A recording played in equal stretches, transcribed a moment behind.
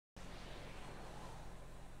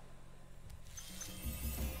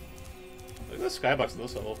skybox in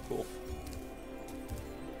this level. Cool.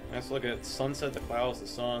 Let's look at sunset, the clouds, the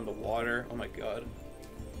sun, the water. Oh my god.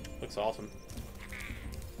 Looks awesome.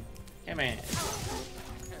 Come on.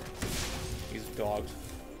 These dogs.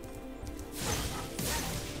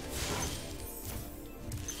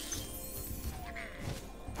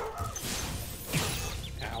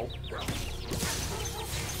 Ow.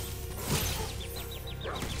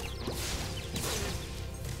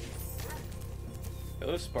 Are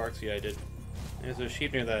those sparks? Yeah, I did. There's a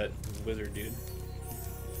sheep near that wizard dude.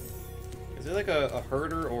 Is it like a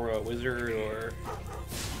herder or a wizard or...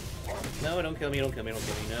 No, don't kill me, don't kill me, don't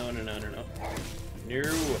kill me. No, no, no, no, no. No.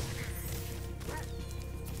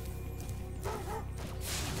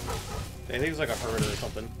 I think he's like a herder or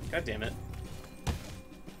something. God damn it.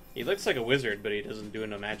 He looks like a wizard, but he doesn't do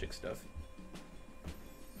no magic stuff.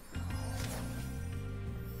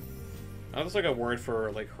 Oh, that's like a word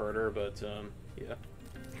for like herder, but yeah.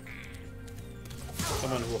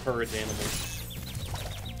 Someone who herds animals.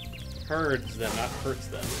 Herds them, not hurts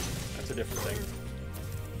them. That's a different thing.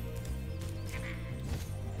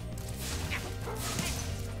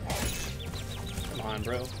 Come on,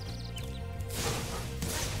 bro.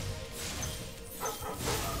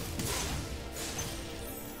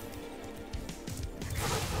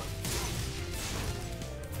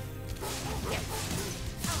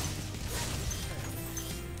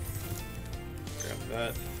 Grab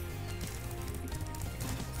that.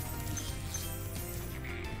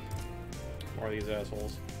 More of these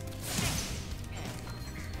assholes.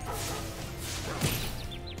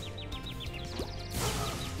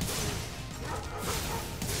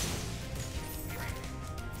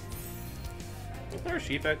 Was there a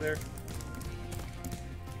sheep back there?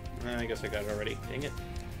 I guess I got it already. Dang it.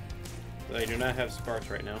 But I do not have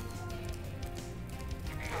sparks right now.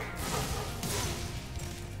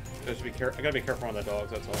 I gotta be careful on the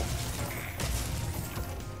dogs, that's all.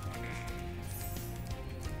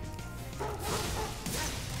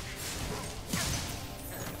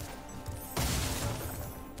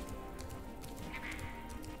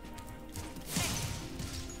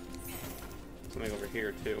 Something over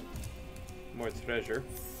here too. More treasure.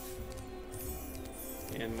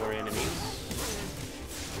 And more enemies.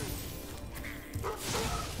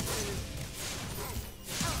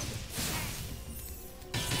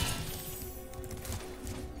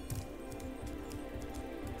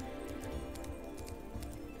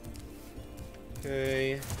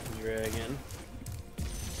 Okay, dragon.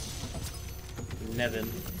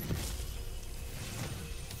 Nevin.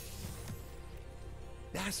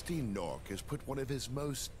 Nasty Nork has put one of his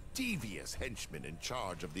most devious henchmen in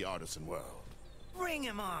charge of the artisan world. Bring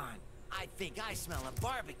him on! I think I smell a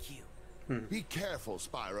barbecue. Be careful,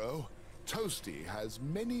 Spyro. Toasty has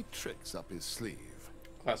many tricks up his sleeve.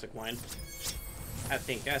 Classic line. I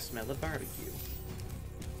think I smell a barbecue.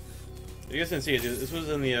 You guys didn't see it. This was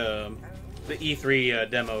in the E3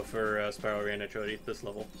 demo for Spyro Reignited Trilogy, this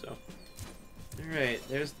level, so. Alright,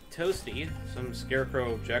 there's Toasty, some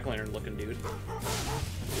scarecrow jack-o'-lantern looking dude.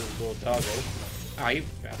 This little doggo. Ah, you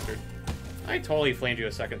bastard. I totally flamed you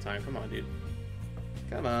a second time. Come on, dude.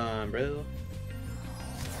 Come on, bro.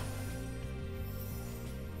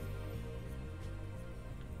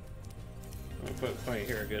 I'll put you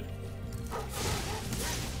here, good.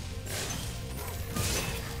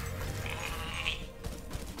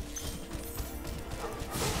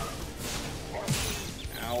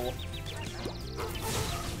 Ow.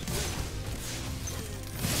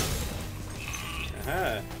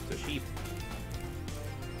 Aha, it's a sheep.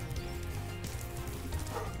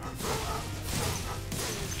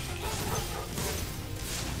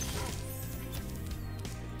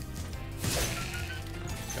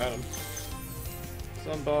 Got him.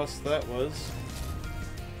 Some boss that was.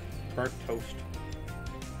 Burnt toast.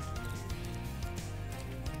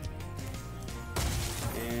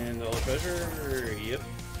 And all the treasure. Yep.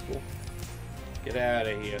 Cool. Get out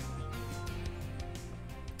of here.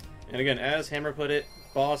 And again, as Hammer put it,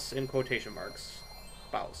 boss in quotation marks.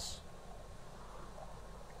 Boss.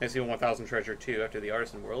 I see 1,000 treasure too after the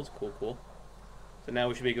Artisan Worlds. Cool, cool. So now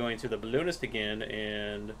we should be going to the balloonist again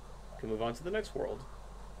and can move on to the next world.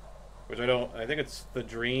 Which I think it's the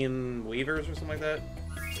Dream Weavers or something like that.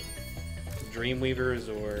 Dream Weavers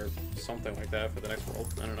or something like that for the next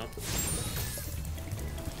world. I don't know.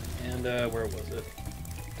 And where was it?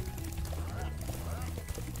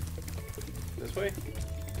 This way?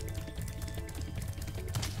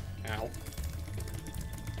 Ow.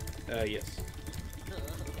 Yes.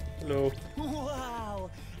 Hello.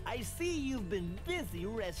 Wow! I see you've been busy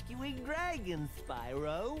rescuing dragons,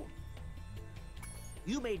 Spyro.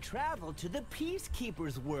 You may travel to the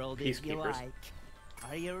Peacekeeper's world if you Peacekeepers. like.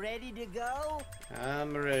 Are you ready to go?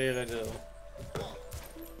 I'm ready to go.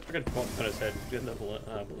 I could put his head. Get the balloon.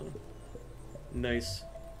 Nice.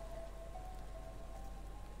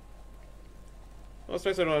 Well, it's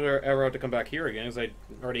nice I don't ever have to come back here again, because I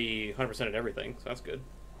already 100%ed everything, so that's good.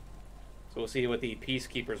 So we'll see what the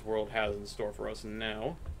Peacekeeper's world has in store for us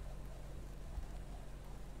now.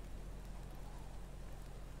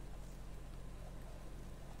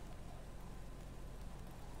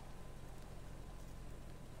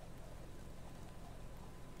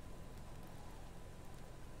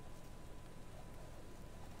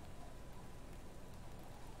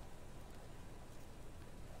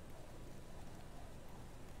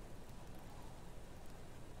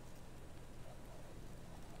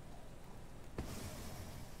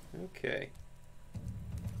 Okay.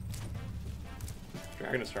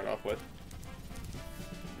 Dragon to start off with.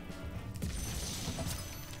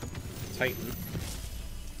 Titan.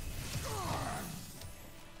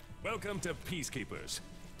 Welcome to Peacekeepers.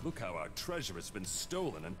 Look how our treasure has been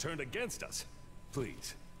stolen and turned against us.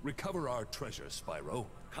 Please, recover our treasure, Spyro.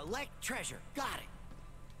 Collect treasure. Got it.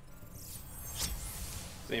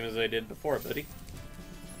 Same as I did before, buddy.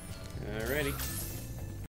 Alrighty.